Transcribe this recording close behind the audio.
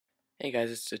Hey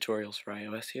guys, it's tutorials for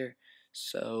iOS here.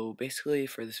 So basically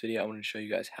for this video I want to show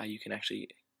you guys how you can actually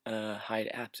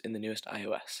hide apps in the newest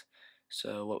iOS.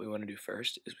 So what we want to do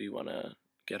first is we want to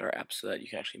get our apps so that you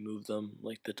can actually move them,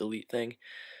 like the delete thing.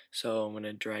 So I'm going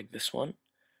to drag this one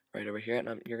right over here,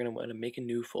 and you're going to want to make a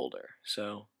new folder.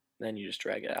 So then you just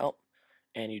drag it out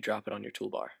and you drop it on your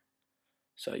toolbar.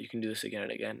 So you can do this again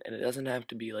and again, and it doesn't have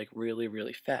to be like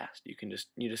really fast.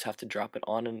 You just have to drop it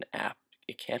on an app.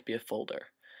 It can't be a folder.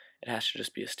 It has to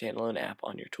just be a standalone app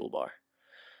on your toolbar.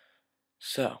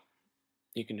 So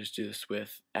you can just do this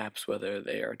with apps, whether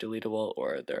they are deletable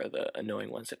or they're the annoying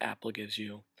ones that Apple gives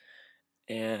you.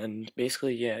 And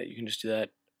basically, yeah, you can just do that.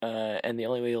 And the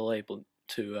only way you'll be able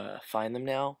to find them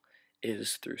now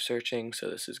is through searching.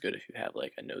 So this is good if you have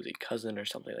like a nosy cousin or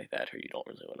something like that, or you don't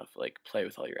really want to like play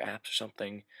with all your apps or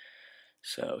something.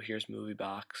 So here's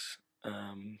MovieBox,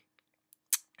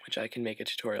 which I can make a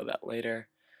tutorial about later.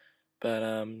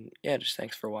 But yeah, just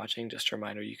thanks for watching. Just a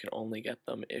reminder, you can only get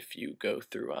them if you go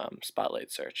through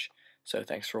Spotlight search. So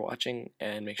thanks for watching,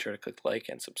 and make sure to click like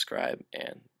and subscribe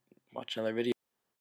and watch another video.